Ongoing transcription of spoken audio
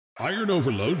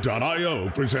IronOverload.io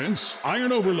presents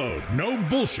Iron Overload No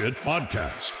Bullshit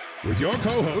Podcast with your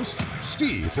co-hosts,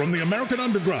 Steve from the American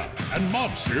Underground and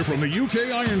Mobster from the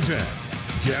UK Iron Den.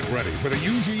 Get ready for the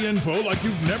UG info like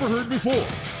you've never heard before.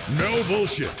 No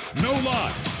bullshit, no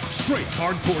lies, straight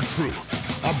hardcore truth.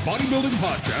 A bodybuilding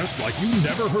podcast like you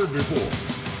never heard before.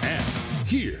 And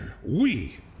here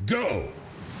we go.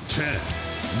 10,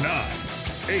 9,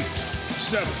 8,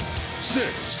 7,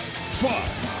 6,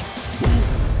 5...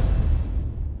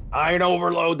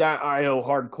 IronOverload.io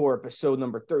hardcore episode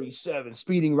number 37,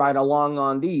 speeding right along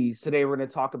on these. Today we're going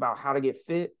to talk about how to get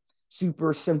fit,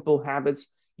 super simple habits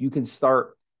you can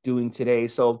start doing today.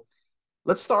 So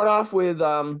let's start off with,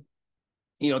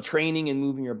 training and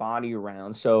moving your body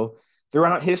around. So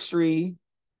throughout history,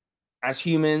 as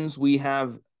humans, we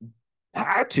have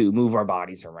had to move our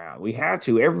bodies around. We had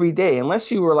to every day,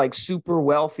 unless you were like super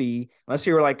wealthy, unless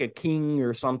you were like a king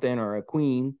or something or a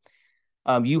queen.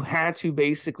 You had to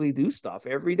basically do stuff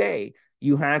every day.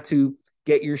 You had to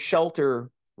get your shelter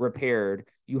repaired.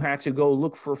 You had to go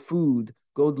look for food,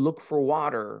 go look for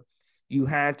water. You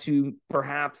had to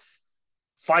perhaps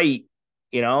fight,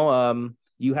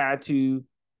 you had to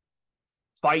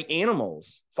fight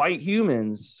animals, fight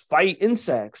humans, fight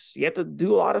insects. You had to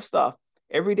do a lot of stuff.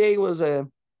 Every day was a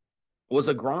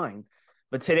grind.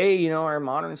 But today, our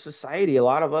modern society, a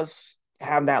lot of us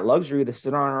have that luxury to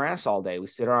sit on our ass all day. We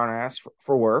sit on our ass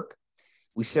for work.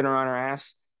 We sit on our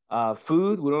ass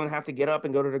food. We don't have to get up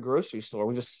and go to the grocery store.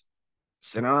 We just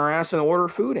sit on our ass and order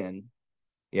food in,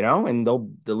 and they'll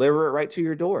deliver it right to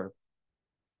your door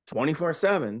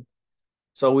 24/7.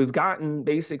 So we've gotten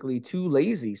basically too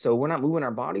lazy. So we're not moving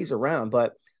our bodies around.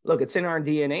 But look, it's in our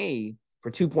DNA for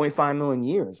 2.5 million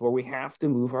years where we have to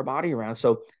move our body around.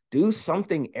 So do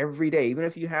something every day, even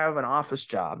if you have an office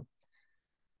job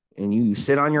and you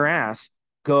sit on your ass,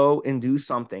 go and do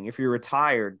something. If you're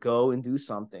retired, go and do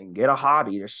something. Get a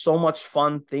hobby. There's so much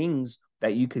fun things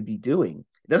that you could be doing.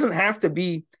 It doesn't have to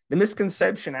be, the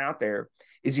misconception out there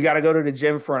is you got to go to the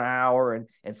gym for an hour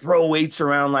and throw weights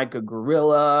around like a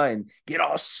gorilla and get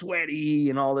all sweaty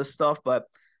and all this stuff. But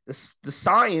the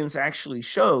science actually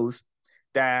shows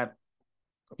that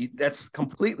that's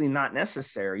completely not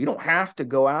necessary. You don't have to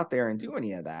go out there and do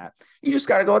any of that. You just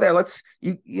got to go there.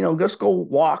 Just go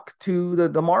walk to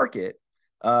the market,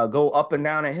 go up and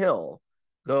down a hill,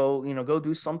 go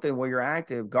do something where you're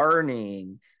active,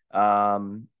 gardening,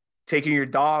 taking your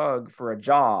dog for a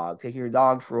jog, taking your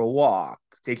dog for a walk,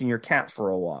 taking your cat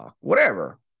for a walk,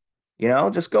 whatever,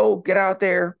 just go get out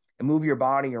there and move your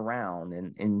body around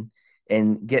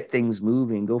and get things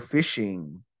moving. Go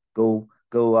fishing, go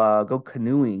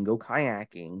canoeing, go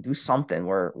kayaking, do something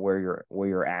where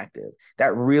you're active.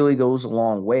 That really goes a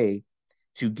long way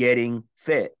to getting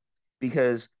fit,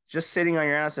 because just sitting on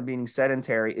your ass and being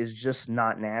sedentary is just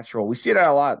not natural. We see that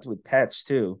a lot with pets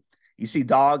too. You see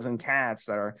dogs and cats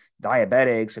that are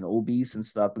diabetics and obese and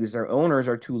stuff because their owners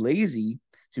are too lazy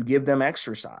to give them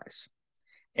exercise.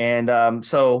 And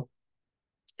so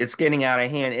it's getting out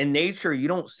of hand. In nature, you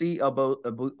don't see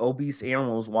obese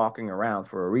animals walking around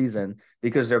for a reason,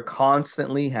 because they're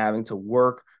constantly having to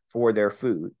work for their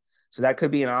food. So that could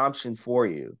be an option for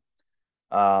you.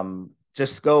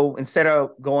 Just go, instead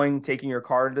of taking your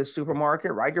car to the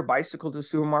supermarket, ride your bicycle to the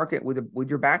supermarket with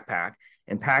your backpack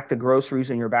and pack the groceries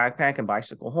in your backpack and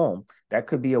bicycle home. That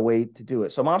could be a way to do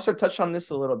it. So Mobster touched on this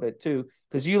a little bit too,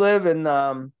 because you live in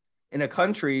a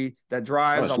country that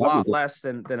drives a lot less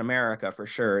than America, for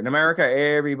sure. In America,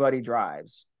 everybody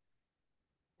drives.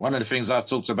 One of the things I've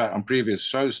talked about on previous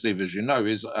shows, Steve, as you know,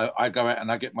 is I go out and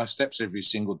I get my steps every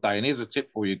single day. And here's a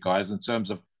tip for you guys in terms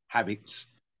of habits.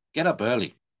 Get up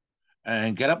early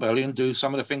and do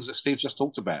some of the things that Steve just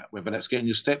talked about, whether that's getting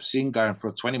your steps in, going for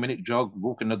a 20-minute jog,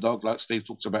 walking the dog like Steve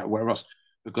talks about, wherever else.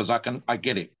 Because I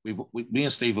get it. Me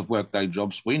and Steve have worked day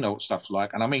jobs. We know what stuff's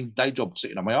like. And I mean, day job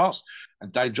sitting on my ass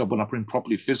and day job when I've been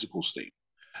properly physical, Steve.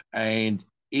 And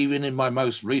even in my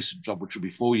most recent job, which would be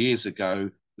 4 years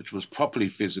ago, which was properly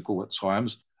physical at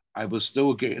times, I was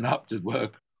still getting up to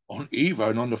work on Evo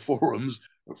and on the forums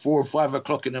at 4 or 5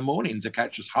 o'clock in the morning to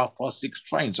catch this 6:30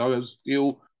 train. So I was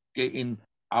still getting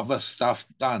other stuff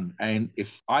done. And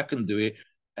if I can do it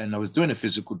and I was doing a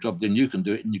physical job, then you can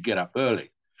do it and you get up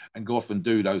early and go off and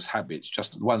do those habits,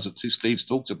 just the ones that Steve's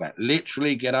talked about.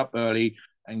 Literally get up early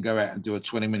and go out and do a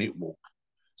 20-minute walk.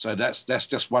 So that's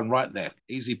just one right there,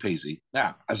 easy peasy.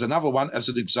 Now, as another one, as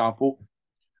an example,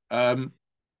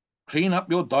 clean up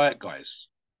your diet, guys.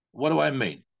 What do I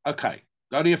mean? Okay,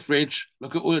 go to your fridge,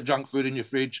 look at all the junk food in your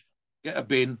fridge, get a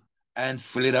bin and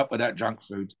fill it up with that junk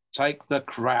food. Take the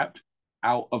crap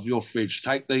out of your fridge.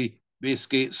 Take the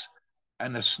biscuits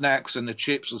and the snacks and the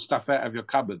chips and stuff out of your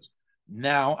cupboards.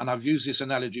 Now, and I've used this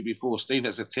analogy before, Steve,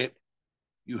 as a tip,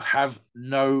 you have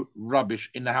no rubbish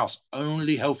in the house.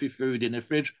 Only healthy food in the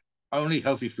fridge, only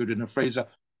healthy food in the freezer,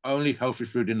 only healthy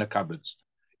food in the cupboards.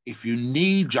 If you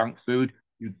need junk food,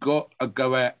 you've got to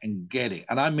go out and get it.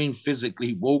 And I mean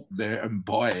physically walk there and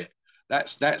buy it.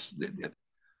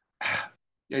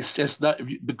 It's just not,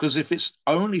 because if it's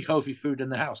only healthy food in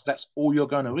the house, that's all you're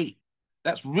going to eat.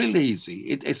 That's really easy.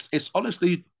 It's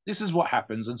honestly, this is what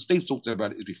happens. And Steve talked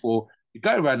about it before. You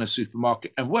go around the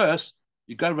supermarket, and worse,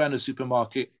 you go around the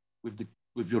supermarket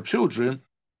with your children,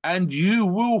 and you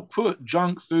will put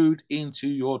junk food into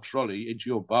your trolley, into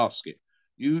your basket.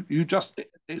 You just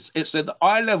it's at the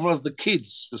eye level of the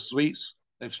kids for sweets.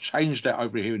 They've changed that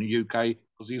over here in the UK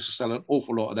because they used to sell an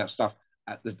awful lot of that stuff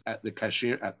at the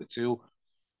cashier, at the till.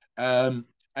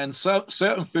 And so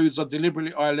certain foods are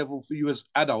deliberately eye level for you as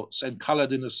adults and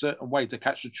coloured in a certain way to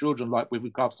catch the children, like with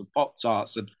regards to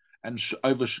Pop-Tarts and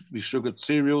overly sugared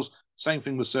cereals. Same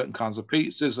thing with certain kinds of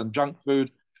pizzas and junk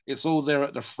food. It's all there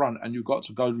at the front, and you've got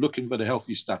to go looking for the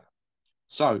healthy stuff.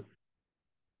 So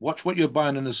watch what you're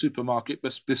buying in the supermarket,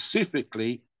 but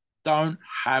specifically don't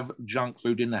have junk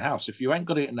food in the house. If you ain't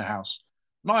got it in the house,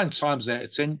 9 times out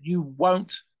of 10, you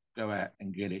won't go out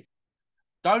and get it.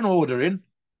 Don't order in.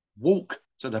 Walk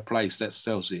to the place that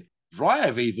sells it.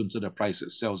 Drive even to the place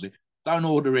that sells it. Don't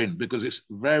order in, because it's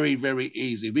very, very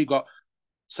easy. We got,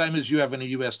 same as you have in the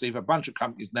US, Steve, a bunch of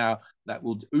companies now that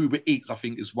will, Uber Eats, I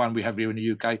think is one we have here in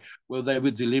the UK, where they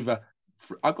would deliver.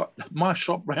 I got my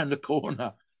shop round the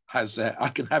corner has that. I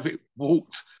can have it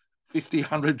walked 50,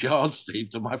 100 yards,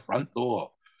 Steve, to my front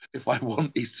door if I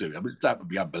wanted to. I mean, that would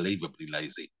be unbelievably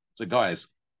lazy. So guys,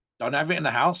 don't have it in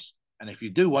the house. And if you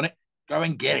do want it, go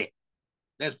and get it.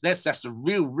 That's the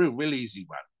real easy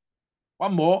one.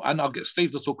 One more, and I'll get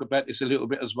Steve to talk about this a little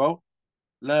bit as well.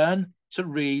 Learn to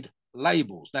read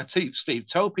labels. Now, Steve,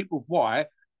 tell people why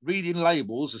reading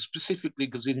labels, specifically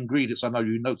because the ingredients I know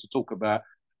you know to talk about,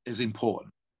 is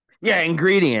important. Yeah,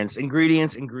 ingredients. When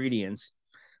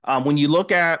you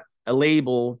look at a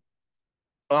label,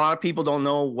 a lot of people don't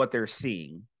know what they're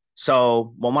seeing.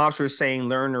 So when Mobster is saying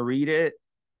learn to read it,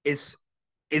 it's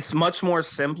much more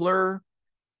simpler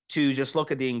to just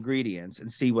look at the ingredients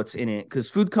and see what's in it. Because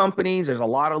food companies, there's a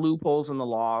lot of loopholes in the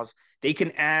laws. They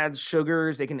can add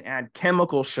sugars, they can add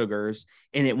chemical sugars,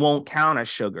 and it won't count as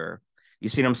sugar. You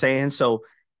see what I'm saying? So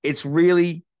it's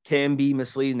really can be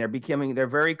misleading. They're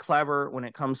very clever when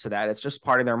it comes to that. It's just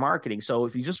part of their marketing. So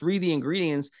if you just read the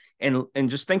ingredients and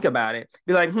just think about it,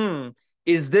 be like,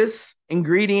 is this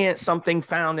ingredient something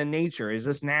found in nature? Is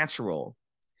this natural?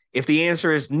 If the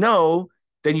answer is no,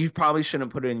 then you probably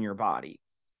shouldn't put it in your body.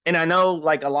 And I know,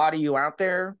 like, a lot of you out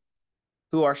there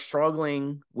who are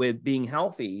struggling with being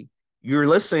healthy, you're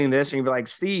listening to this and you're like,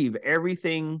 Steve,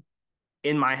 everything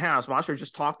in my house, Monster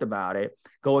just talked about it,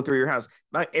 going through your house,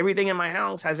 but everything in my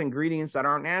house has ingredients that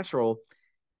aren't natural.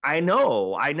 I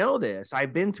know this.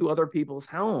 I've been to other people's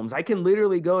homes. I can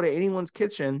literally go to anyone's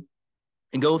kitchen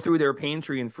and go through their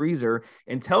pantry and freezer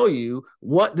and tell you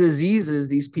what diseases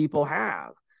these people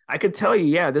have. I could tell you,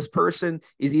 yeah, this person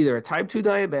is either a type 2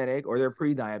 diabetic or they're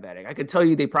pre-diabetic. I could tell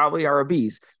you they probably are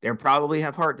obese. They probably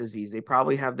have heart disease. They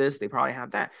probably have this. They probably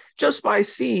have that. Just by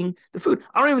seeing the food.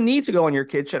 I don't even need to go in your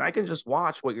kitchen. I can just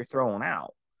watch what you're throwing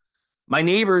out. My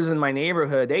neighbors in my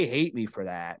neighborhood, they hate me for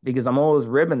that because I'm always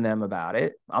ribbing them about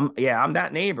it. I'm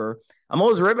that neighbor. I'm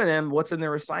always ribbing them what's in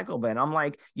their recycle bin. I'm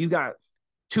like, you got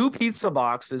 2 pizza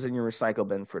boxes in your recycle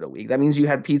bin for the week. That means you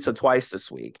had pizza twice this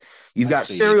week. You've got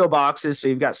cereal boxes, so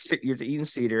you're eating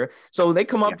cereal. So they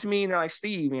come up to me and they're like,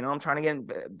 Steve, I'm trying to get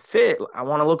fit. I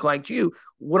want to look like you.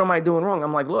 What am I doing wrong?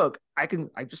 I'm like, look, I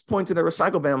just point to the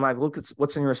recycle bin. I'm like, look, it's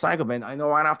what's in your recycle bin. I know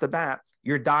right off the bat,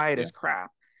 your diet is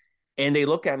crap. And they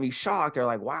look at me shocked. They're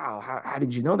like, wow, how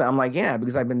did you know that? I'm like, yeah,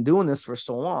 because I've been doing this for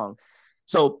so long.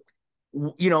 So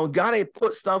got to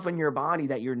put stuff in your body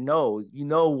that you know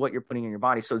what you're putting in your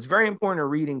body. So it's very important to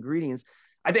read ingredients.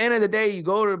 At the end of the day, you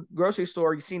go to a grocery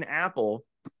store, you see an apple.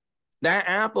 That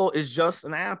apple is just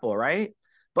an apple, right?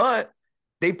 But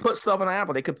they put stuff in the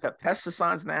apple. They could put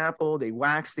pesticides in the apple. They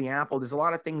wax the apple. There's a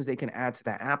lot of things they can add to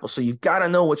that apple. So you've got to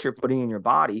know what you're putting in your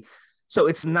body. So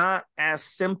it's not as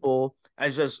simple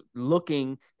as just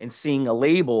looking and seeing a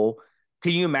label.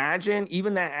 Can you imagine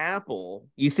even that apple?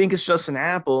 You think it's just an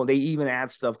apple. They even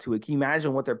add stuff to it. Can you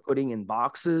imagine what they're putting in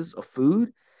boxes of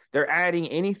food? They're adding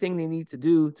anything they need to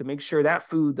do to make sure that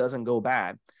food doesn't go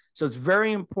bad. So it's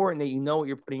very important that you know what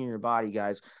you're putting in your body,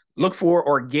 guys. Look for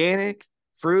organic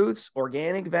fruits,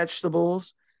 organic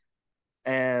vegetables,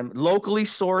 and locally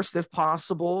sourced if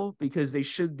possible, because they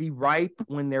should be ripe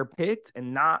when they're picked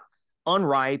and not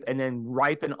unripe and then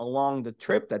ripen along the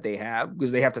trip that they have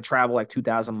because they have to travel like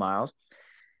 2,000 miles.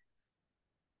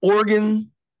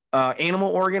 Animal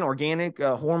organ, organic,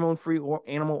 hormone-free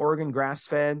animal organ,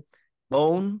 grass-fed,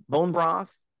 bone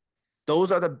broth.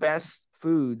 Those are the best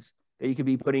foods that you could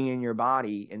be putting in your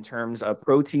body in terms of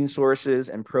protein sources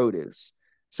and produce.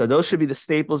 So those should be the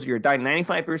staples of your diet.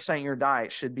 95% of your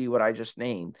diet should be what I just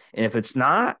named. And if it's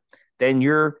not, then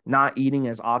you're not eating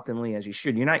as optimally as you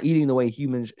should. You're not eating the way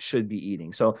humans should be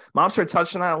eating. So Mobster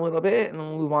touched on that a little bit, and then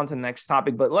we'll move on to the next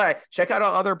topic. But check out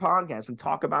our other podcasts. We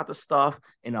talk about the stuff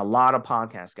in a lot of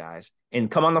podcasts, guys.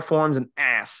 And come on the forums and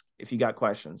ask if you got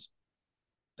questions.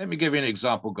 Let me give you an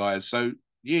example, guys. So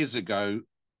years ago,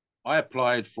 I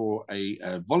applied for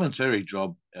a voluntary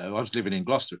job. I was living in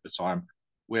Gloucester at the time,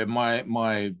 where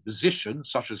my position,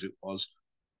 such as it was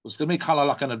going to be kind of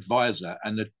like an advisor.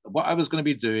 And what I was going to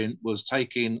be doing was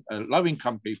taking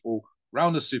low-income people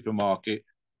around the supermarket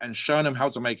and showing them how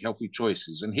to make healthy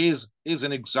choices. And here's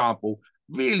an example,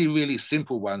 really, really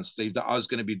simple one, Steve, that I was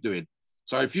going to be doing.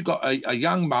 So if you've got a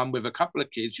young mum with a couple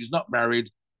of kids, she's not married,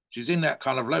 she's in that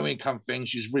kind of low-income thing,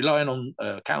 she's relying on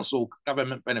council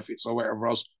government benefits or whatever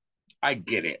else, I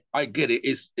get it.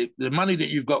 The money that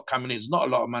you've got coming in is not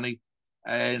a lot of money.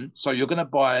 And so you're going to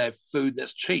buy food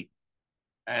that's cheap.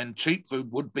 And cheap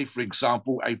food would be, for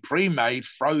example, a pre-made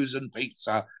frozen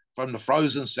pizza from the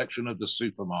frozen section of the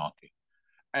supermarket.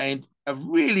 And a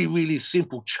really, really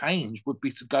simple change would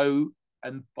be to go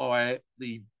and buy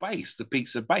the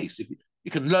pizza base. If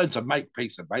you can learn to make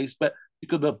pizza base, but you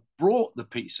could have brought the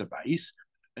pizza base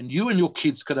and you and your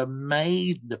kids could have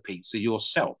made the pizza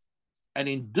yourself. And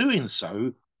in doing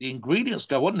so, the ingredients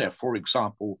go on there. For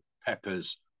example,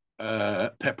 peppers,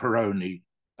 pepperoni,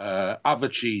 other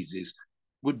cheeses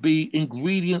would be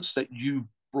ingredients that you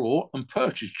brought and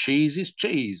purchased.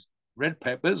 Cheese, red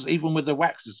peppers, even with the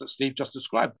waxes that Steve just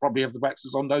described, probably have the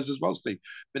waxes on those as well, Steve.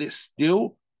 But it's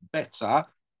still better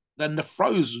than the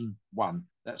frozen one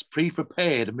that's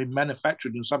pre-prepared and been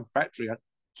manufactured in some factory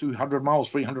 200 miles,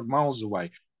 300 miles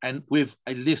away, and with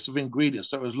a list of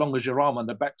ingredients that are as long as your arm on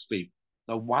the back, Steve.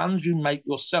 The ones you make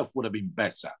yourself would have been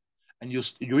better. And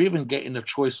you're even getting the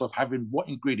choice of having what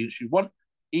ingredients you want,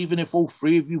 even if all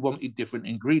three of you wanted different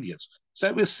ingredients.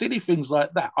 So with silly things like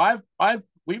that,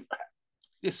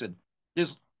 listen,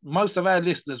 most of our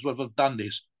listeners will have done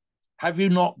this. Have you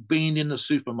not been in the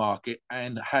supermarket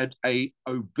and had a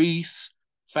obese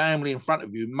family in front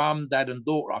of you, mum, dad, and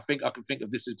daughter? I think I can think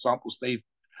of this example, Steve,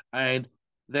 and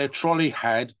their trolley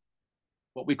had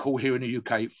what we call here in the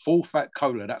UK full fat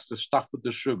cola. That's the stuff with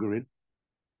the sugar in,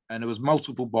 and there was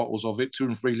multiple bottles of it, 2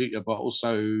 and 3 litre bottles,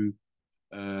 so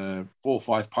 4 or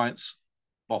 5 pints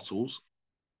bottles,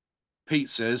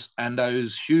 pizzas, and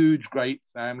those huge, great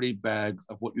family bags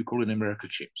of what you call in America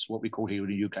chips, what we call here in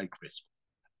the UK crisp.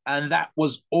 And that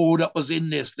was all that was in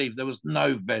there, Steve. There was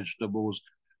no vegetables.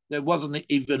 There wasn't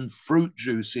even fruit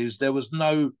juices. There was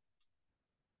no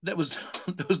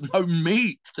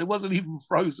meat. There wasn't even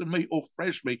frozen meat or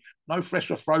fresh meat. No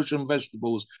fresh or frozen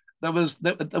vegetables. There was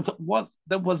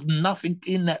nothing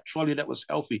in that trolley that was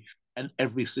healthy, and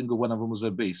every single one of them was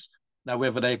obese. Now,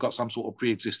 whether they've got some sort of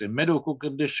pre-existing medical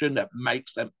condition that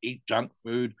makes them eat junk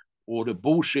food or the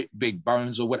bullshit big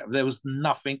bones or whatever, there was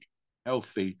nothing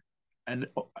healthy. And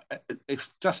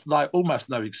it's just like almost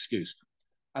no excuse.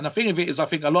 And the thing of it is, I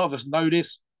think a lot of us know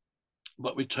this,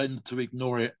 but we tend to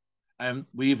ignore it. And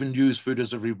we even use food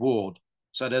as a reward.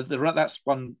 So that's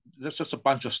just a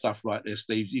bunch of stuff right there,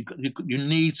 Steve. You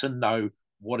need to know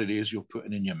what it is you're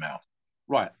putting in your mouth.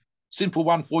 Right. Simple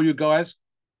one for you guys.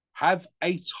 Have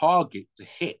a target to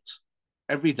hit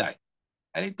every day.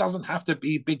 And it doesn't have to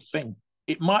be a big thing.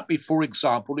 It might be, for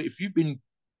example, if you've been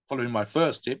following my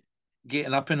first tip,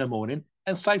 getting up in the morning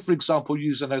and say, for example,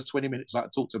 using those 20 minutes like I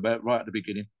talked about right at the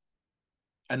beginning.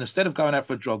 And instead of going out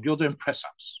for a jog, you're doing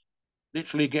press-ups.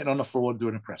 Literally getting on the floor and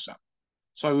doing a press-up.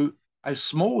 So a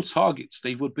small target,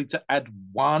 Steve, would be to add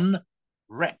 1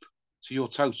 rep to your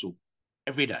total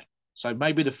every day. So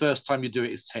maybe the first time you do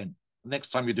it is 10. The next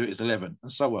time you do it is 11,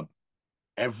 and so on.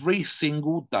 Every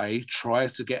single day, try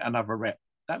to get another rep.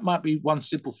 That might be one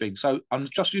simple thing. So I'm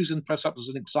just using press-up as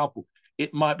an example.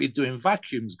 It might be doing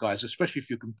vacuums, guys, especially if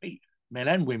you compete, men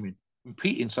and women,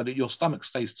 competing so that your stomach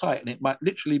stays tight. And it might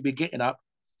literally be getting up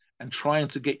and trying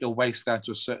to get your waist down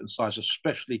to a certain size,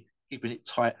 especially keeping it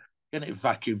tight, getting it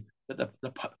vacuumed. That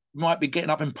might be getting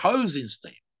up and posing,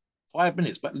 Steve, 5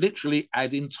 minutes, but literally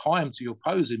adding time to your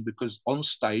posing, because on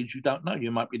stage, you don't know. You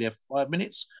might be there for 5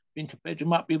 minutes being compared. You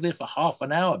might be there for half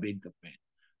an hour being compared.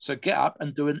 So get up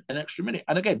and do an extra minute.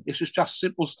 And again, this is just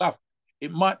simple stuff.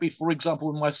 It might be, for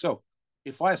example, with myself,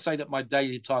 if I say that my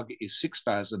daily target is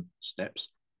 6,000 steps,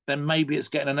 then maybe it's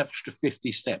getting an extra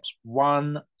 50 steps.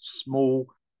 One small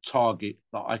target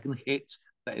that I can hit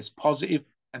that is positive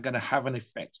and going to have an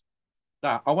effect.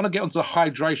 Now, I want to get onto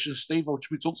hydration, Steve, which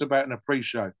we talked about in a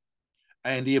pre-show,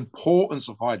 and the importance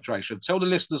of hydration. Tell the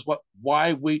listeners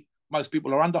why most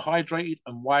people are underhydrated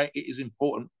and why it is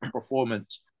important for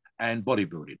performance and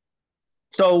bodybuilding.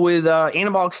 So with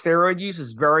anabolic steroid use,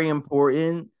 it's very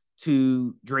important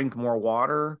to drink more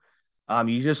water.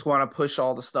 You just want to push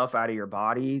all the stuff out of your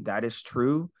body. That is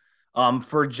true.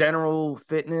 For general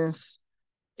fitness,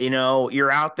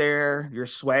 you're out there, you're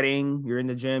sweating, you're in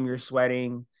the gym, you're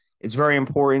sweating. It's very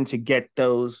important to get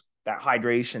that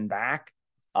hydration back.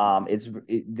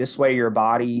 This way your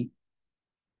body,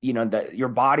 your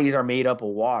bodies are made up of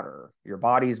water. Your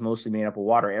body is mostly made up of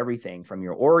water, everything from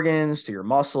your organs to your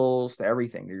muscles to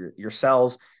everything, your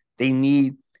cells,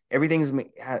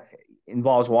 everything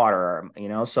involves water,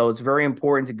 so it's very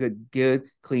important to get good,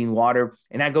 clean water.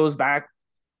 And that goes back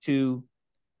to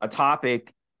a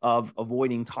topic of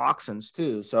avoiding toxins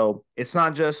too. So it's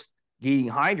not just getting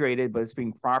hydrated, but it's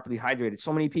being properly hydrated.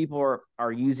 So many people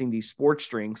are using these sports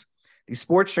drinks. These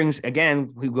sports drinks,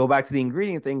 again, we go back to the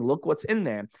ingredient thing. Look what's in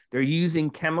there. They're using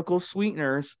chemical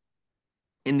sweeteners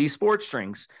in these sports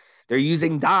drinks. They're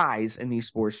using dyes in these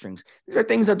sports drinks. These are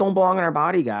things that don't belong in our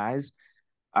body, guys.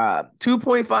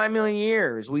 2.5 million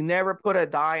years, we never put a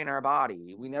dye in our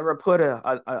body. We never put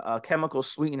a chemical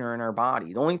sweetener in our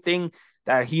body. The only thing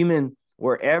that human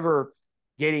were ever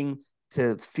getting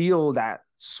to feel that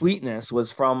sweetness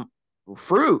was from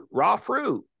raw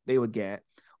fruit they would get,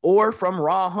 or from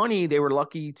raw honey they were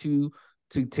lucky to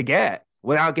get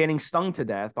without getting stung to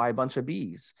death by a bunch of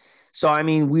bees. So, I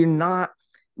mean,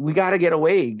 we got to get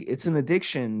away. It's an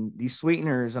addiction, these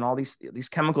sweeteners and all these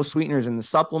chemical sweeteners in the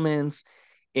supplements,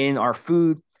 in our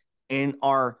food, in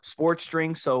our sports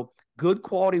drinks. So good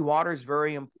quality water is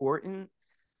very important.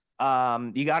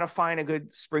 You got to find a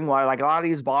good spring water. Like a lot of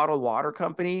these bottled water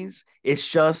companies, it's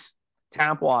just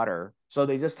tap water. So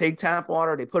they just take tap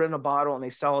water, they put it in a bottle and they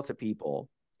sell it to people.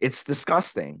 It's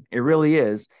disgusting. It really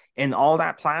is. And all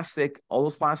those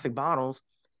plastic bottles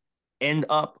end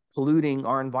up polluting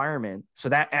our environment. So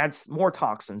that adds more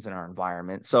toxins in our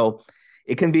environment. So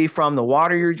it can be from the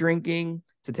water you're drinking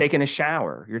to taking a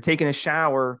shower. You're taking a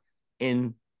shower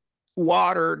in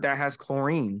water that has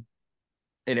chlorine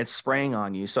and it's spraying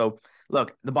on you. So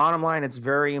look, the bottom line, it's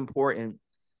very important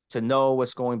to know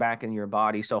what's going back in your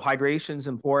body. So hydration is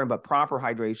important, but proper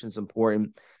hydration is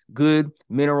important. Good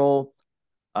mineral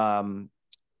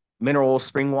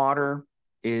spring water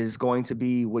is going to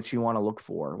be what you want to look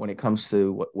for when it comes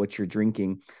to what you're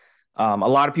drinking. A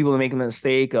lot of people are making the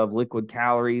mistake of liquid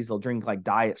calories. They'll drink like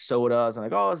diet sodas and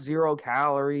it's 0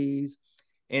 calories.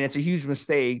 And it's a huge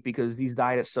mistake because these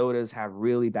diet sodas have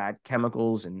really bad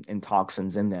chemicals and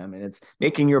toxins in them. And it's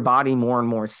making your body more and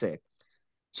more sick.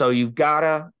 So you've got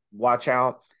to watch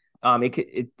out.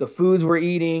 The foods we're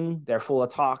eating, they're full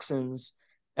of toxins,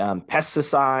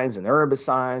 pesticides and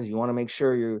herbicides. You want to make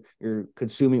sure you're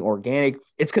consuming organic.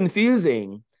 It's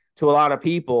confusing to a lot of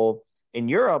people in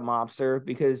Europe, Mobster,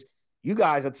 because you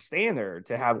guys, it's standard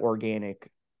to have organic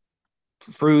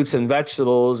fruits and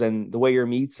vegetables, and the way your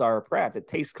meats are prepped, it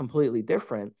tastes completely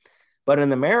different. But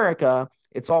in America,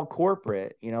 it's all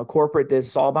corporate. Corporate,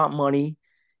 it's all about money.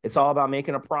 It's all about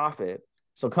making a profit.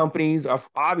 So companies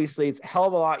obviously, it's a hell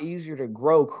of a lot easier to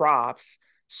grow crops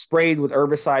sprayed with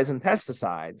herbicides and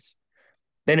pesticides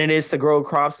than it is to grow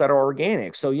crops that are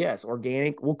organic. So yes,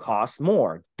 organic will cost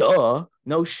more. Duh.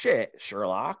 No shit,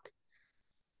 Sherlock.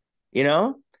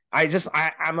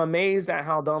 I'm amazed at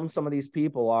how dumb some of these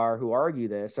people are who argue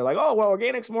this. They're like, oh, well,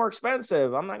 organic's more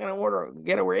expensive. I'm not going to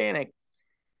get organic.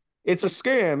 It's a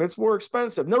scam. It's more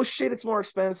expensive. No shit, it's more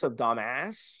expensive,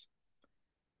 dumbass.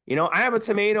 I have a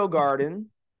tomato garden,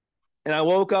 and I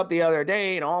woke up the other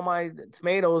day and all my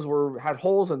tomatoes had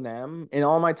holes in them, and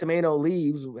all my tomato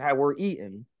leaves were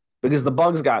eaten because the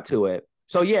bugs got to it.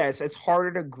 So yes, it's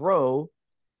harder to grow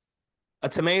a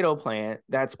tomato plant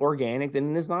that's organic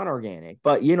than it is not organic.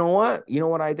 But you know what? You know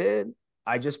what I did?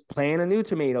 I just plant a new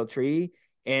tomato tree,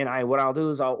 and what I'll do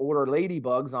is I'll order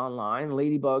ladybugs online.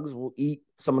 Ladybugs will eat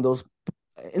some of those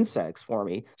insects for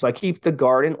me. So I keep the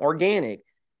garden organic.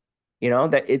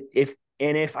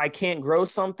 If I can't grow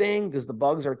something because the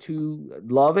bugs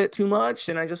love it too much,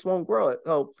 then I just won't grow it.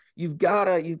 So you've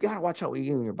gotta watch out what you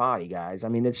eat in your body, guys. I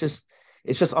mean, it's just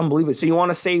unbelievable. So you want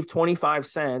to save 25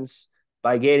 cents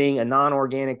by getting a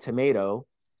non-organic tomato,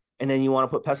 and then you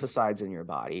want to put pesticides in your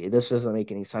body. This doesn't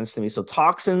make any sense to me. So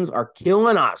toxins are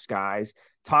killing us, guys.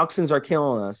 Toxins are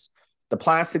killing us. the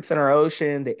plastics in our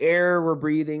ocean, the air we're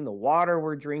breathing, the water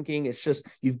we're drinking. It's just,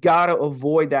 you've got to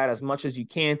avoid that as much as you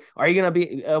can. Are you going to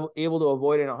be able to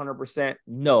avoid it 100%?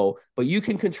 No, but you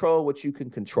can control what you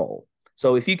can control.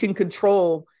 So if you can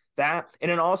control that, and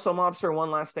then also, Mobster,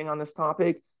 one last thing on this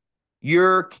topic,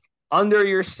 you're under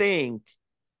your sink.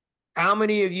 How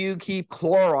many of you keep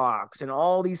Clorox and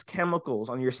all these chemicals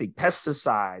on your sink,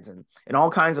 pesticides and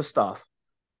all kinds of stuff?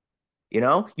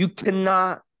 You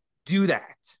cannot do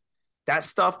that. That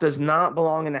stuff does not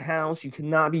belong in the house. You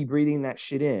cannot be breathing that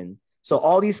shit in. So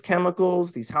all these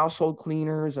chemicals, these household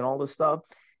cleaners and all this stuff,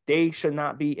 they should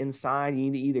not be inside. You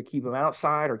need to either keep them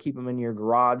outside or keep them in your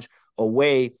garage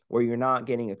away where you're not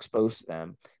getting exposed to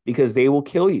them, because they will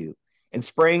kill you. And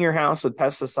spraying your house with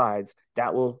pesticides,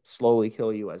 that will slowly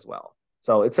kill you as well.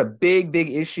 So it's a big, big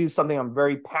issue, something I'm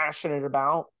very passionate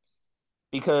about,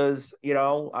 because,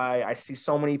 I see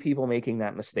so many people making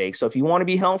that mistake. So if you want to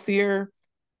be healthier,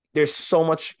 there's so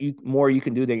much more you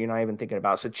can do that you're not even thinking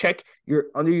about. So check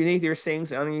underneath your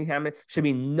sinks, underneath your should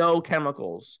be no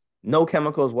chemicals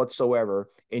whatsoever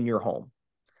in your home.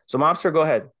 So Mobster, go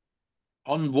ahead.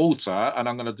 On water, and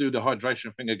I'm going to do the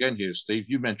hydration thing again here, Steve.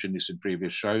 You mentioned this in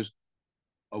previous shows.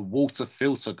 A water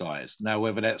filter, guys. Now,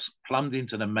 whether that's plumbed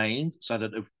into the mains so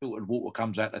that the filtered water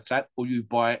comes out the tap, or you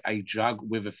buy a jug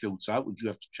with a filter, which you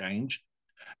have to change,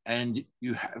 and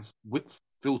you have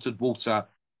filtered water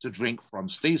to drink from.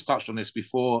 Steve's touched on this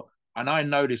before, and I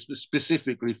know this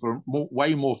specifically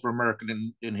way more for America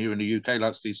than here in the UK,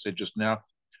 like Steve said just now.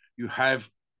 You have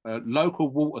a local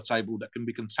water table that can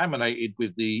be contaminated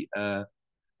with the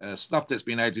stuff that's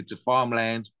been added to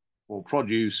farmland or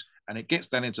produce, and it gets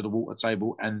down into the water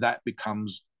table, and that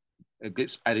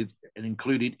gets added and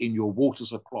included in your water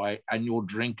supply, and you're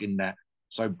drinking that.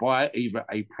 So buy either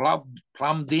a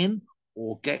plumbed in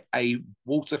or get a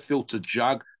water filter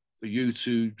jug for you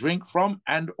to drink from,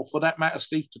 and or for that matter,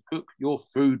 Steve, to cook your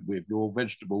food with, your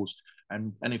vegetables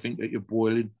and anything that you're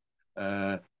boiling,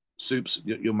 soups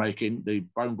that you're making, the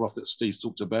bone broth that Steve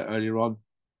talked about earlier on.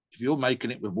 If you're making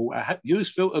it with water,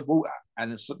 use filtered water,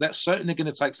 and that's certainly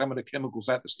going to take some of the chemicals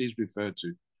out that Steve's referred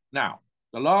to. Now,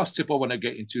 the last tip I want to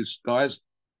get into, guys,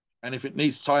 and if it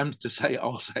needs time to say it,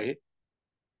 I'll say it.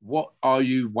 What are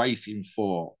you waiting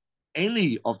for?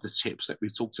 Any of the tips that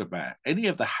we've talked about, any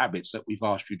of the habits that we've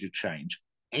asked you to change,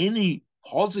 any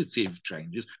positive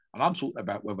changes, and I'm talking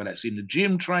about whether that's in the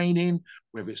gym training,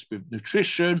 whether it's with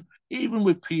nutrition, even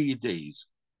with PEDs.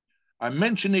 I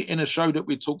mentioned it in a show that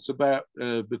we talked about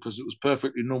because it was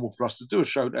perfectly normal for us to do a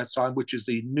show at that time, which is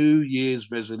the New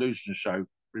Year's resolution show.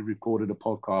 We recorded a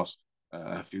podcast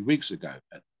a few weeks ago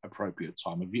at appropriate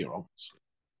time of year, obviously.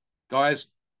 Guys,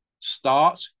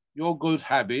 start your good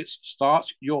habits, start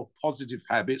your positive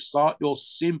habits, start your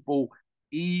simple,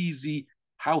 easy,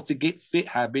 how to get fit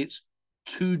habits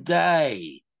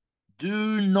today.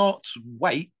 Do not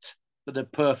wait for the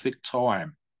perfect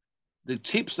time. The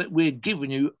tips that we're giving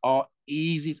you are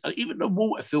easy. Even the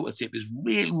water filter tip is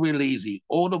really, really easy.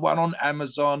 Order one on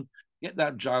Amazon, get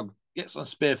that jug, get some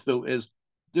spare filters.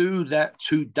 Do that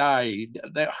today.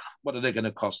 What are they going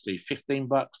to cost you? $15,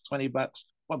 $20?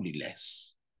 Probably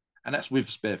less. And that's with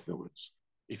spare filters.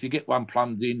 If you get one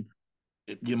plumbed in,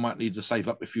 you might need to save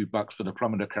up a few bucks for the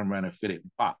plumber to come around and fit it.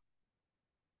 But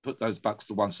put those bucks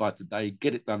to one side today,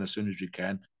 get it done as soon as you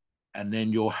can, and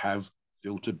then you'll have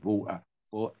filtered water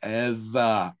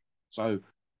forever. So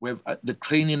with the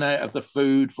cleaning out of the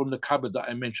food from the cupboard that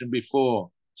I mentioned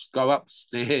before, go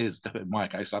upstairs, in my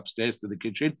case, upstairs to the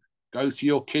kitchen, go to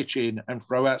your kitchen and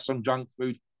throw out some junk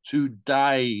food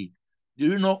today.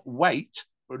 Do not wait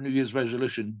for a New Year's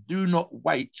resolution. Do not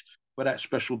wait for that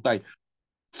special day.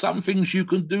 Some things you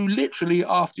can do literally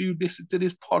after you listen to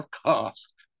this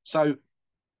podcast. So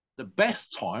the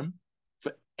best time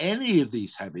for any of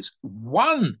these habits,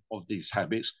 one of these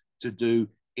habits to do,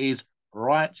 is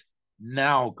right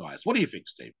now, guys. What do you think,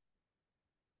 Steve?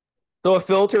 So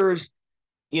filters,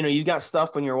 you got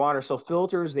stuff in your water. So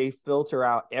filters, they filter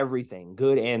out everything,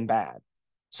 good and bad.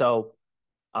 So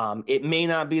it may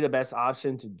not be the best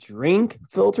option to drink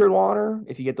filtered water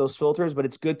if you get those filters, but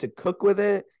it's good to cook with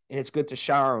it and it's good to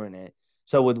shower in it.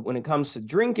 So when it comes to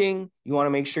drinking, you want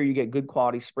to make sure you get good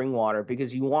quality spring water,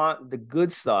 because you want the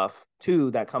good stuff too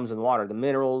that comes in water, the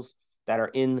minerals that are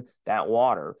in that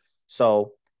water.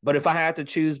 So, but if I had to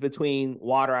choose between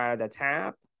water out of the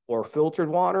tap or filtered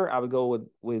water, I would go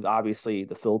with obviously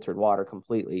the filtered water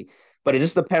completely. But it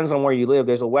just depends on where you live.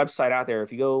 There's a website out there.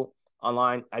 If you go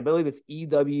online, I believe it's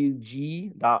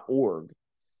ewg.org.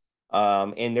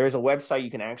 And there's a website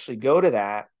you can actually go to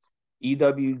that,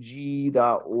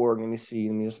 ewg.org. Let me see.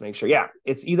 Let me just make sure. Yeah,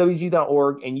 it's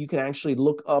ewg.org, and you can actually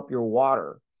look up your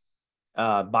water.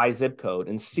 by zip code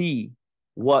and see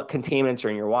what contaminants are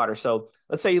in your water. So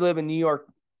let's say you live in New York.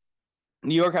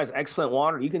 New York has excellent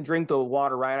water. You can drink the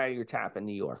water right out of your tap in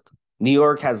New York. New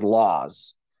York has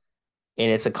laws,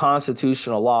 and it's a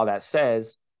constitutional law that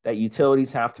says that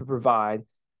utilities have to provide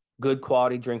good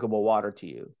quality drinkable water to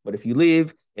you. But if you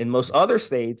live in most other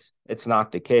states, it's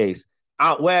not the case.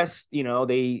 Out west,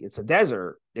 it's a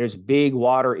desert. There's big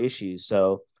water issues.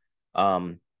 So,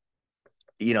 they'll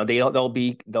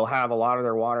have a lot of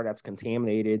their water that's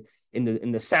contaminated.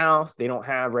 In the South, they don't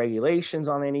have regulations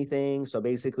on anything. So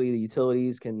basically the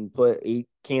utilities can put 8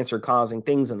 cancer-causing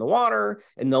things in the water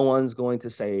and no one's going to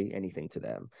say anything to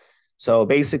them. So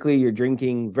basically you're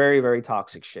drinking very, very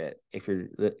toxic shit if you're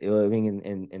living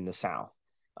in the South.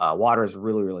 Water is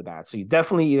really, really bad. So you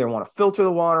definitely either want to filter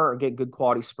the water or get good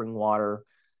quality spring water.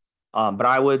 But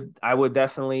I would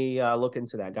definitely look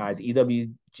into that, guys.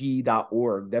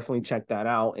 EWG.org. Definitely check that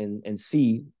out and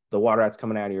see the water that's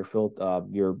coming out of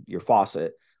your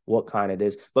faucet, what kind it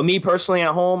is. But me personally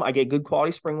at home, I get good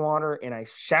quality spring water and I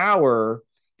shower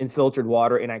in filtered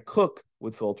water and I cook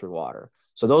with filtered water.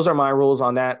 So those are my rules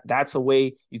on that. That's a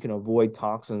way you can avoid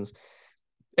toxins.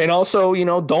 And also,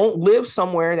 don't live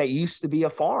somewhere that used to be a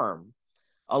farm.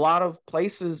 A lot of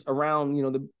places around,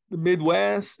 the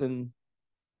Midwest and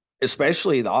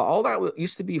especially all that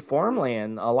used to be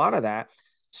farmland, a lot of that.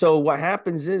 So what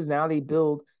happens is now they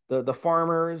build the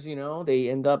farmers, they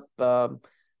end up, the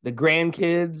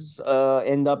grandkids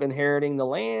end up inheriting the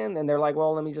land and they're like,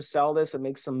 well, let me just sell this and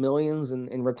make some millions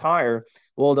and retire.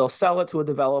 Well, they'll sell it to a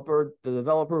developer. The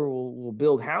developer will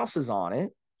build houses on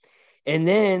it. And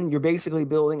then you're basically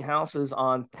building houses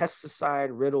on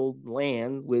pesticide-riddled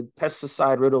land with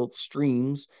pesticide-riddled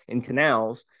streams and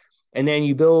canals. And then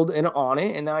you build on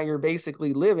it, and now you're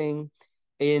basically living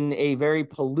in a very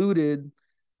polluted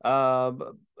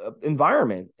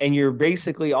environment. And you're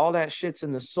basically, all that shit's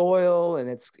in the soil, and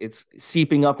it's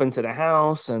seeping up into the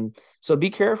house. And so be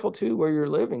careful, too, where you're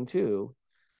living, too.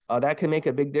 That can make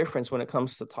a big difference when it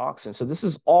comes to toxins. So this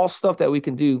is all stuff that we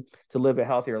can do to live a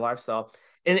healthier lifestyle.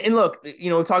 And look,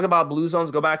 talk about blue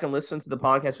zones. Go back and listen to the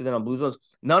podcast we did on blue zones.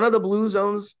 None of the blue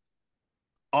zones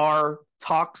have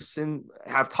toxins,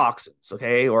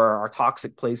 okay, or are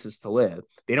toxic places to live.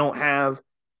 They don't have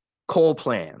coal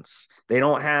plants. They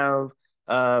don't have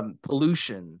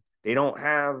pollution. They don't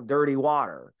have dirty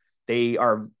water. They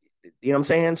are, what I'm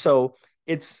saying? So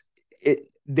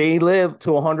they live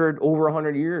to over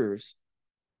 100 years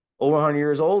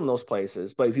old in those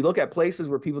places. But if you look at places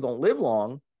where people don't live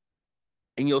long,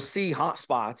 and you'll see hot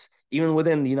spots even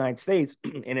within the United States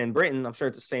and in Britain, I'm sure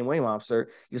it's the same way, Mobster.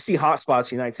 You'll see hot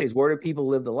spots in the United States. Where do people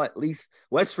live the least?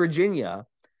 West Virginia.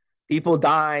 People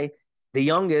die the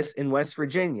youngest in West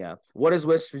Virginia. What does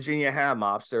West Virginia have,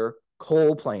 Mobster?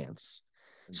 Coal plants.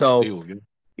 So,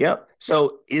 yep.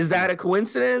 So is that a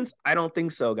coincidence? I don't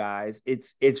think so, guys.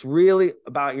 It's really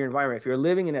about your environment. If you're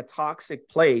living in a toxic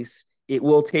place, it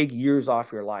will take years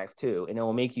off your life too. And it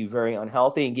will make you very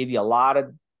unhealthy and give you a lot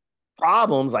of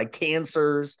problems like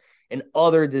cancers and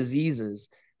other diseases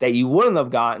that you wouldn't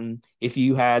have gotten if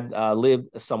you had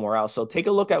lived somewhere else. So take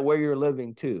a look at where you're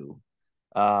living too.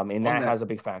 And that has a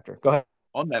big factor. Go ahead.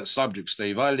 On that subject,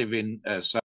 Steve, I live in...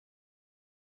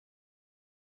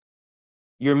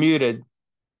 You're muted.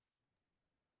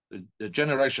 The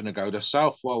generation ago, the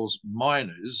South Wales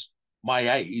miners,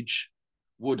 my age,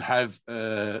 would have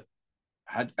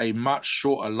had a much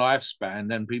shorter lifespan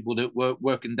than people that were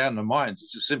working down the mines.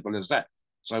 It's as simple as that.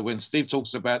 So when Steve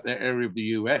talks about the area of the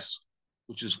US,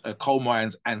 which is coal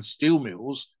mines and steel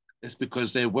mills, it's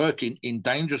because they're working in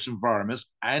dangerous environments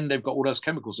and they've got all those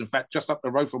chemicals. In fact, just up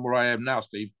the road from where I am now,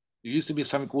 Steve, there used to be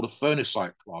something called a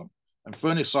furnace-site plant. And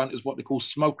furnace-site is what they call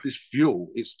smokeless fuel.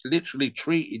 It's literally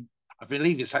treated, I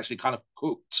believe it's actually kind of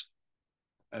cooked,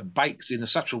 bakes in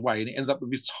such a way, and it ends up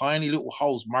with these tiny little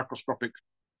holes, microscopic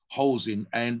holes in,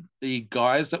 and the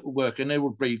guys that were working, they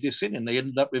would breathe this in and they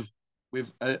ended up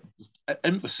with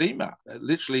emphysema.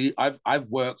 Literally, I've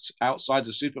worked outside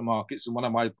the supermarkets in one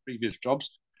of my previous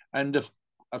jobs, and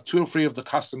 2 or 3 of the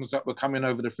customers that were coming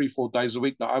over the 3-4 days a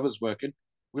week that I was working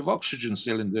with oxygen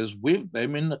cylinders with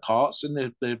them in the carts and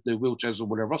their wheelchairs or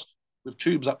whatever else, with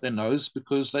tubes up their nose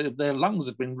because their lungs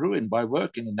have been ruined by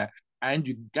working in that. And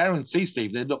you guarantee,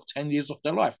 Steve, they look 10 years off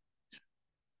their life.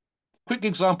 Quick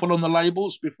example on the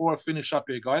labels before I finish up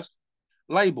here, guys.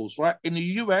 Labels, right? In the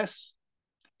US,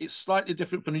 it's slightly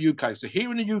different from the UK. So here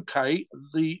in the UK,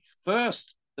 the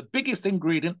biggest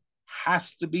ingredient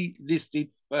has to be listed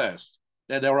first.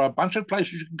 There are a bunch of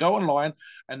places you can go online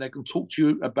and they can talk to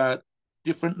you about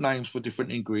different names for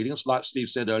different ingredients, like Steve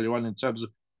said earlier on, in terms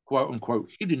of quote unquote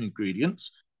hidden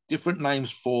ingredients. different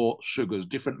names for sugars,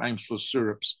 different names for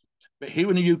syrups. But here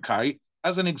in the UK,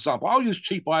 as an example, I'll use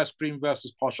cheap ice cream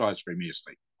versus posh ice cream here,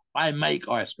 Steve. I make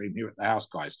ice cream here at the house,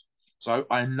 guys. So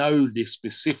I know this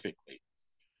specifically.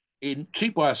 In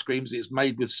cheap ice creams, it's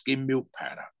made with skim milk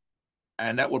powder.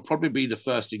 And that would probably be the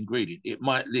first ingredient. It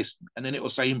might list, and then it will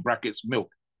say in brackets milk.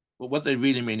 But what they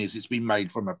really mean is it's been made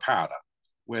from a powder.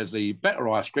 Whereas the better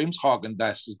ice creams,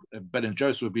 Haagen-Dazs, Ben &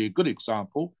 Jerry's would be a good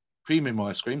example, premium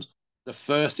ice creams, the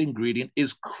first ingredient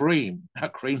is cream. Now,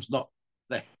 cream's not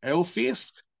the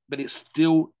healthiest, but it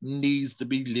still needs to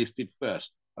be listed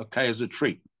first, okay, as a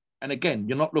treat. And again,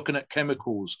 you're not looking at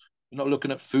chemicals, you're not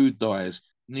looking at food dyes.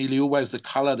 Nearly always the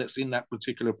color that's in that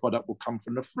particular product will come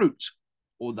from the fruit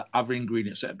or the other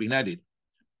ingredients that have been added.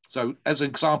 So as an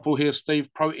example here,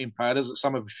 Steve, protein powders that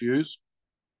some of us use.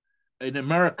 In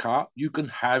America, you can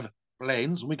have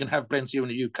blends, and we can have blends here in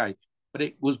the UK, but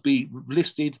it was be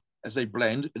listed as a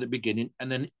blend at the beginning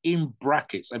and then in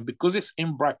brackets. And because it's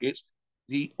in brackets,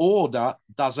 the order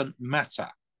doesn't matter.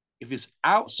 If it's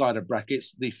outside of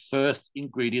brackets, the first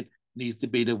ingredient needs to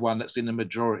be the one that's in the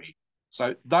majority.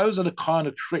 So those are the kind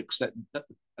of tricks that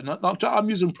I'm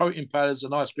using protein powders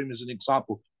and ice cream as an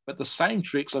example, but the same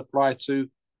tricks apply to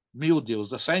meal deals.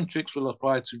 The same tricks will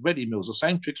apply to ready meals. The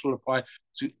same tricks will apply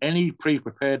to any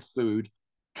pre-prepared food,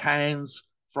 cans,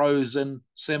 frozen,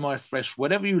 semi-fresh,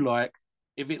 whatever you like.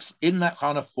 If it's in that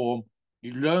kind of form,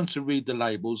 you learn to read the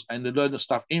labels and to learn the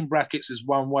stuff in brackets is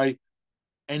one way.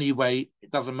 Anyway, it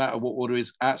doesn't matter what order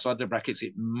is outside the brackets,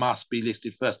 it must be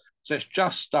listed first. So it's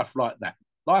just stuff like that.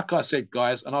 Like I said,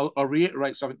 guys, and I'll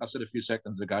reiterate something I said a few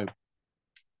seconds ago.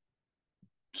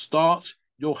 Start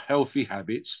your healthy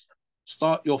habits,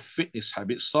 start your fitness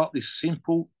habits, start these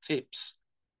simple tips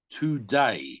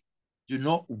today. Do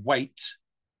not wait.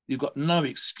 You've got no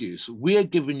excuse. We're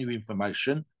giving you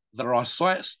information. There are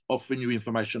sites offering you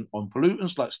information on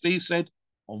pollutants, like Steve said,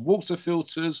 on water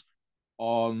filters,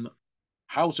 on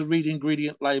how to read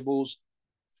ingredient labels,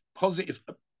 positive.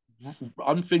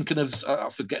 I'm thinking of,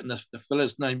 I'm forgetting the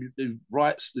fella's name who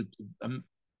writes,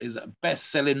 is a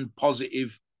best-selling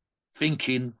positive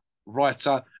thinking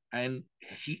writer, and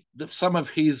some of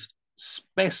his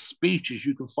best speeches,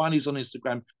 you can find these on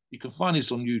Instagram, you can find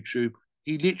these on YouTube.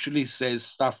 He literally says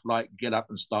stuff like, get up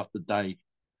and start the day.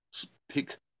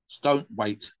 Don't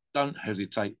wait, don't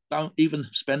hesitate, don't even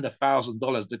spend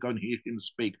 $1,000 to go and hear him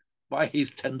speak. Buy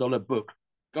his $10 book.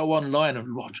 Go online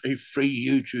and watch a free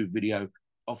YouTube video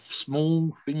of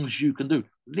small things you can do.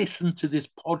 Listen to this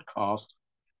podcast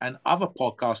and other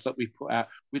podcasts that we put out,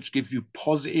 which give you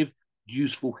positive,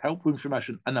 useful, helpful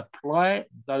information, and apply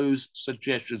those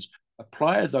suggestions,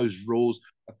 apply those rules,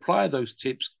 apply those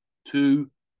tips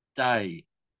today.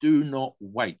 Do not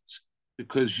wait,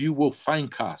 because you will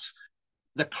thank us.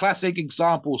 The classic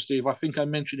example, Steve, I think I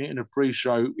mentioned it in a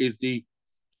pre-show, is the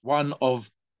one of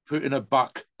putting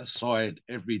 $1 aside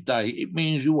every day. It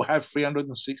means you will have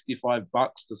 $365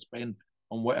 to spend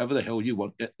on whatever the hell you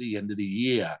want at the end of the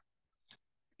year.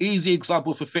 Easy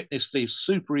example for fitness, Steve.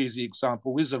 Super easy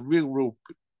example. This is a real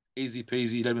easy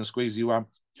peasy, lemon squeezy one.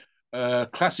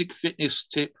 Classic fitness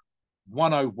tip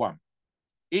 101.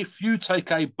 If you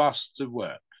take a bus to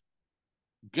work,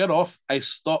 get off a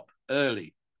stop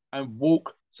early and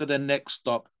walk to the next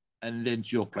stop and then to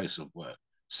your place of work.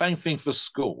 Same thing for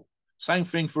school. Same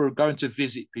thing for going to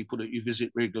visit people that you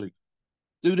visit regularly.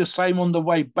 Do the same on the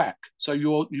way back. So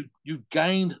you've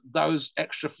gained those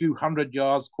extra few 100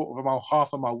 yards, quarter of a mile,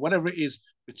 half a mile, whatever it is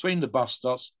between the bus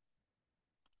stops.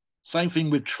 Same thing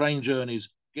with train journeys,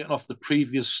 getting off the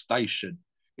previous station,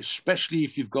 especially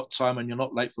if you've got time and you're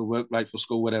not late for work, late for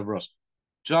school, whatever else.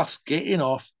 Just getting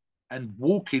off and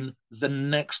walking the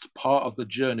next part of the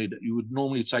journey that you would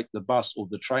normally take the bus or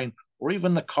the train or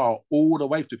even the car all the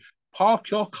way to. Park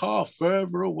your car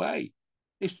further away.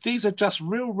 These are just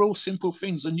real simple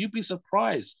things, and you'd be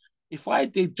surprised. If I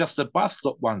did just a bus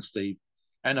stop one, Steve,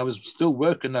 and I was still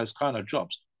working those kind of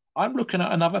jobs, I'm looking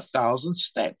at another 1,000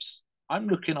 steps. I'm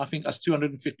looking, I think that's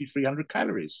 250, 300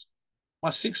 calories. My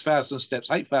 6,000 steps,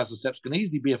 8,000 steps can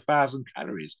easily be 1,000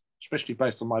 calories, especially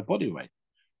based on my body weight.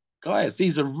 Guys,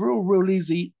 these are real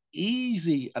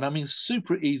easy, and I mean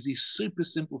super easy, super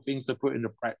simple things to put into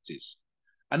practice.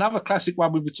 Another classic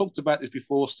one, we've talked about this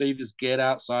before, Steve, is get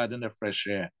outside in the fresh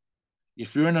air.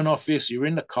 If you're in an office, you're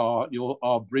in the car, you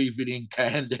are breathing in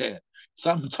canned air.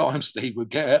 Sometimes, Steve, we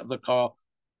get out of the car,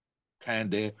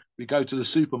 canned air. We go to the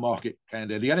supermarket, canned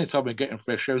air. The only time we're getting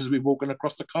fresh air is we're walking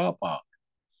across the car park.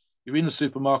 You're in the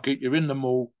supermarket, you're in the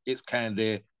mall, it's canned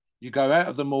air. You go out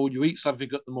of the mall, you eat something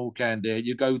at the mall, canned air.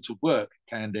 You go to work,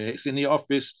 canned air. It's in the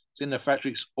office, it's in the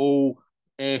factory, it's all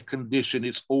air conditioned,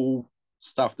 it's all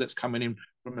stuff that's coming in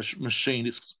from a machine.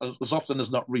 It's as often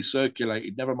as not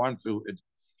recirculated, never mind filtered.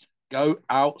 Go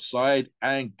outside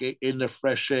and get in the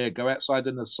fresh air. Go outside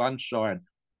in the sunshine.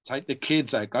 Take the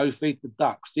kids out. Go feed the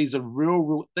ducks. These are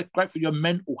real, they're great for your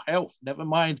mental health. Never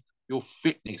mind your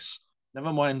fitness.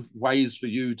 Never mind ways for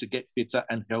you to get fitter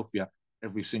and healthier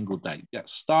every single day. Yeah,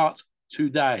 start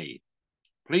today.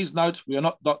 Please note, we are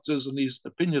not doctors and these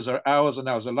opinions are ours and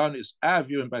ours alone. It's our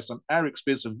view and based on our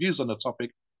experience and views on the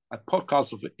topic. A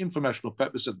podcast for informational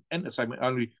purposes and entertainment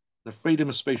only. The freedom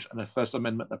of speech and the First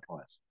Amendment applies.